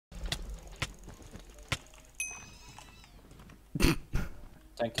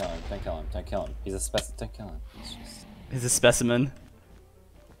Don't kill him. Don't kill him. Don't kill him. He's a specimen. Don't kill him. He's a specimen.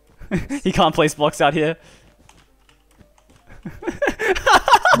 He can't place blocks out here.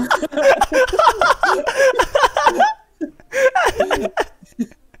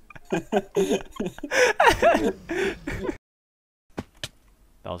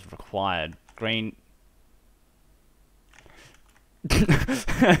 That was required. Green.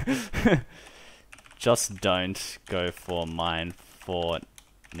 Just don't go for mine for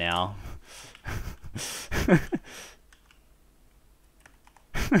now.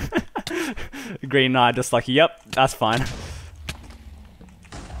 Green Knight just like, yep, that's fine.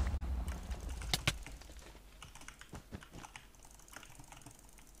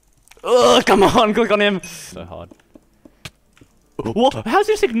 Ugh, come on, click on him. So hard. What? How does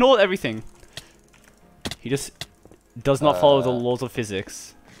he just ignore everything? He just does not follow the laws of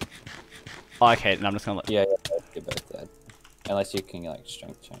physics. Oh, okay, and I'm just gonna let. Yeah, you're both dead. Unless you can like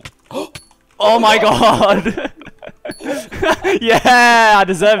strength chain. Oh my god! Yeah, I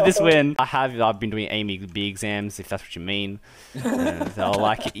deserve this win. I've been doing A-B exams, if that's what you mean. They're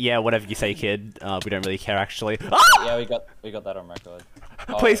like, yeah, whatever you say, kid. We don't really care, actually. Ah! Yeah, we got that on record.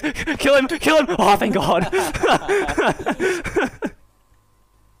 Oh. Please, kill him! Kill him! Oh, thank god!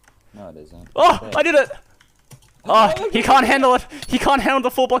 No, it isn't. Oh, I did it! Oh, he can't handle it! He can't handle the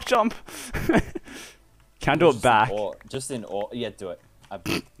 4-block jump! Can't do it back. Just in awe. Yeah, do it.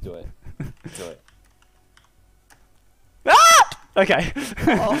 Do it. Do it. Ah! Okay.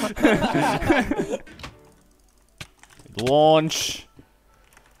 Oh. Launch.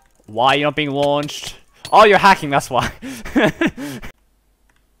 Why are you not being launched? Oh, you're hacking, that's why.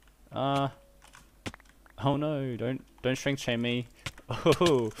 Oh no, don't strength chain me.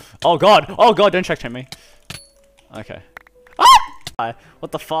 Oh god, don't strength chain me. Okay. Ah!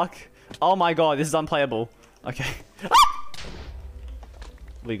 What the fuck? Oh my god, this is unplayable. Okay. Ah!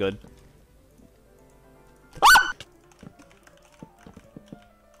 We good. Ah!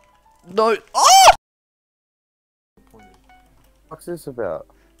 No. Oh! What's this about?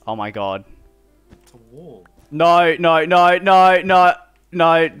 Oh my god. It's a wall. No.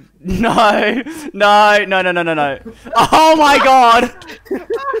 Oh my god!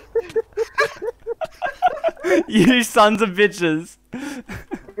 You sons of bitches.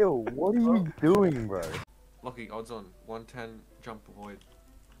 Yo, what are you doing, bro? Lucky odds on 110 jump avoid.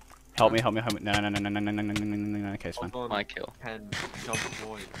 Help me. No. Okay, it's fine. Odds on My kill. 10 jump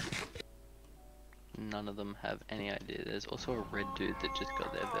avoid. None of them have any idea. There's also a red dude that just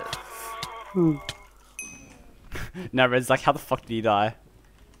got their vet. No, Red's like, how the fuck did he die?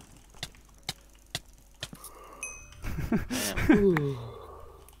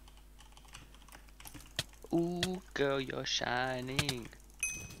 Ooh, girl, you're shining.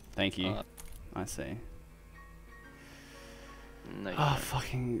 Thank you. I see. No, Oh,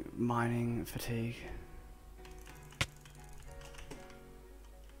 fucking mining fatigue.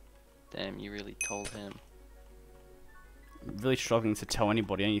 damn, you really told him. I'm really struggling to tell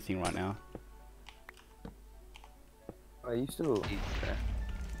anybody anything right now. Are you still He's there.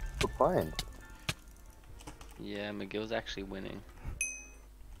 playing? Yeah, McGill's actually winning.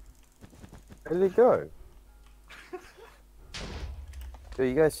 Where did it go? Are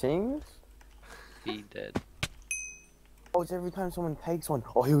you guys seeing this? He dead. Oh, it's every time someone takes one.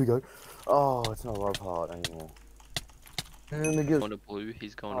 Oh, here we go. Oh, it's not love heart anymore. McGill. Going to blue,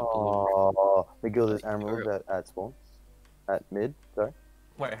 he's going to blue. Oh, McGill is emerald at spawn. At mid, sorry.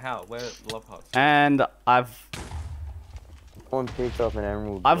 Wait, how? Where love hearts? And Someone picked up an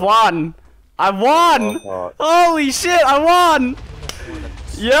emerald. I've won! I've won! Holy shit, I won!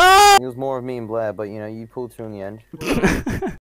 Yeah! It was more of me and Blair, but you know, you pulled through in the end.